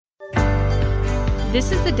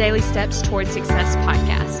This is the Daily Steps Toward Success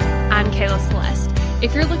podcast. I'm Kayla Celeste.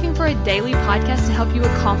 If you're looking for a daily podcast to help you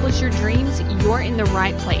accomplish your dreams, you're in the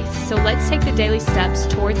right place. So let's take the daily steps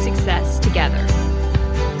toward success together.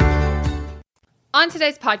 On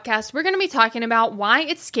today's podcast, we're going to be talking about why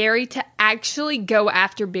it's scary to actually go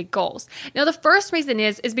after big goals. Now, the first reason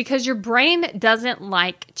is because your brain doesn't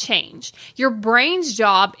like change. Your brain's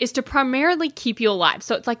job is to primarily keep you alive.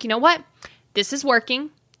 So it's like, you know what? This is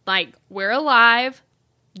working. Like, we're alive.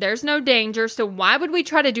 There's no danger. So why would we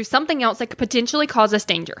try to do something else that could potentially cause us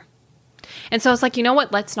danger? And so it's like, you know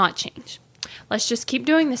what? Let's not change. Let's just keep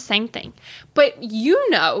doing the same thing. But you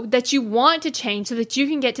know that you want to change so that you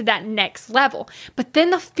can get to that next level. But then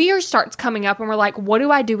the fear starts coming up and we're like, what do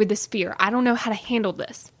I do with this fear? I don't know how to handle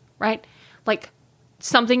this, right? Like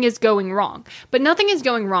something is going wrong. But nothing is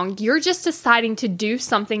going wrong. You're just deciding to do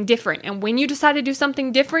something different. And when you decide to do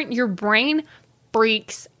something different, your brain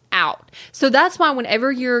freaks out. So that's why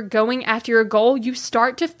whenever you're going after your goal, you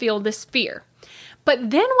start to feel this fear. But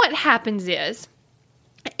then what happens is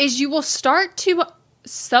you will start to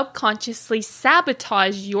subconsciously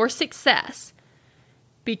sabotage your success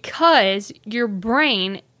because your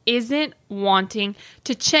brain isn't wanting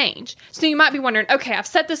to change. So you might be wondering, okay, I've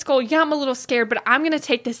set this goal. Yeah, I'm a little scared, but I'm going to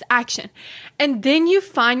take this action. And then you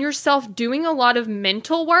find yourself doing a lot of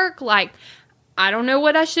mental work, like, I don't know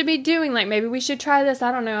what I should be doing. Like, maybe we should try this.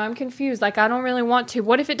 I don't know. I'm confused. Like, I don't really want to.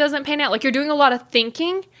 What if it doesn't pan out? Like, you're doing a lot of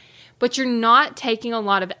thinking, but you're not taking a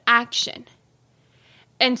lot of action.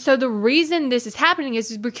 And so the reason this is happening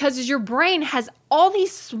is because your brain has all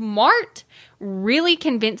these smart, really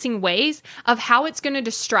convincing ways of how it's going to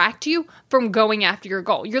distract you from going after your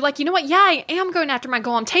goal. You're like, you know what? Yeah, I am going after my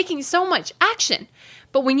goal. I'm taking so much action.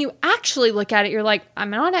 But when you actually look at it, you're like, I'm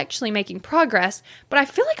not actually making progress, but I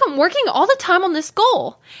feel like I'm working all the time on this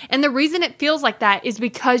goal. And the reason it feels like that is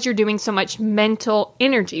because you're doing so much mental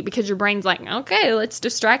energy, because your brain's like, okay, let's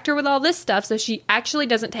distract her with all this stuff so she actually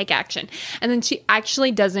doesn't take action. And then she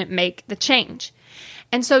actually doesn't make the change.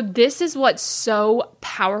 And so this is what's so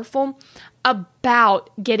powerful about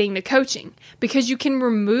getting the coaching, because you can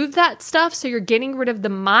remove that stuff. So you're getting rid of the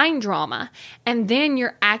mind drama, and then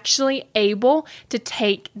you're actually able to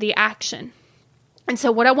take the action. And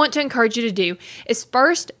so what I want to encourage you to do is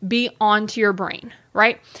first be onto your brain,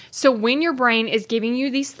 right? So when your brain is giving you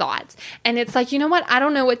these thoughts and it's like, you know what? I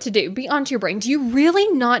don't know what to do. Be onto your brain. Do you really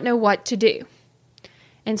not know what to do?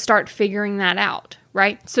 And start figuring that out,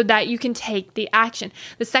 right? So that you can take the action.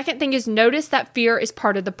 The second thing is notice that fear is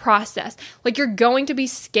part of the process. Like, you're going to be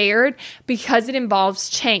scared because it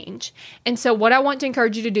involves change. And so what I want to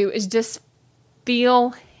encourage you to do is just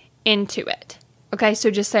feel into it. Okay,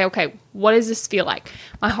 so just say, okay, what does this feel like?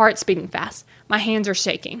 My heart's beating fast. My hands are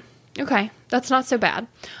shaking. Okay, that's not so bad.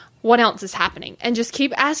 What else is happening? And just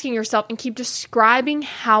keep asking yourself and keep describing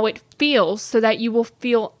how it feels so that you will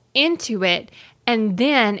feel into it. And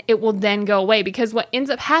then it will then go away, because what ends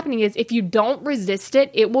up happening is if you don't resist it,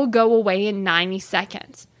 it will go away in 90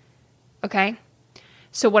 seconds. Okay?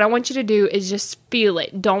 So what I want you to do is just feel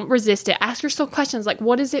it. Don't resist it. Ask yourself questions like,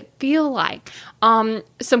 what does it feel like?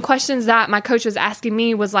 Some questions that my coach was asking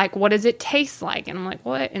me was like, what does it taste like? And I'm like,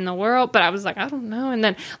 what in the world? But I was like, I don't know. And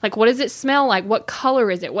then like, what does it smell like? What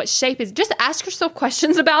color is it? What shape is it? Just ask yourself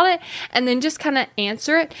questions about it and then just kind of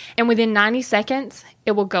answer it. And within 90 seconds,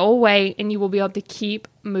 it will go away and you will be able to keep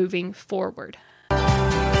moving forward.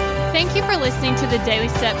 Thank you for listening to the Daily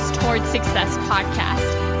Steps Toward Success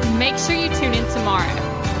podcast. Make sure you tune in tomorrow.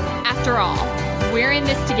 After all, we're in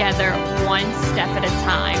this together, one step at a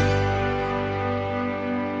time.